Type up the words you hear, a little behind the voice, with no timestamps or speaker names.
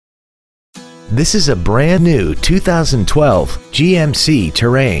This is a brand new 2012 GMC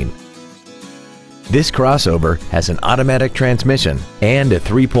Terrain. This crossover has an automatic transmission and a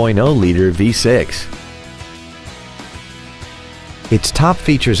 3.0-liter V6. Its top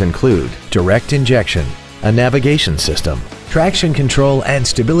features include direct injection, a navigation system, traction control and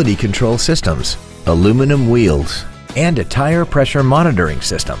stability control systems, aluminum wheels, and a tire pressure monitoring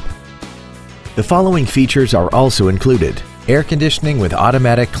system. The following features are also included: air conditioning with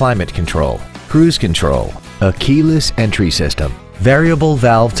automatic climate control, cruise control, a keyless entry system, variable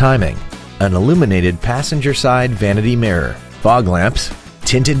valve timing, an illuminated passenger side vanity mirror, fog lamps,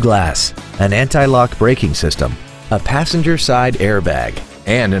 tinted glass, an anti-lock braking system, a passenger side airbag,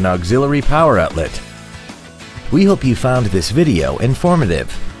 and an auxiliary power outlet. We hope you found this video informative.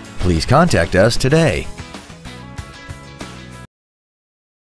 Please contact us today.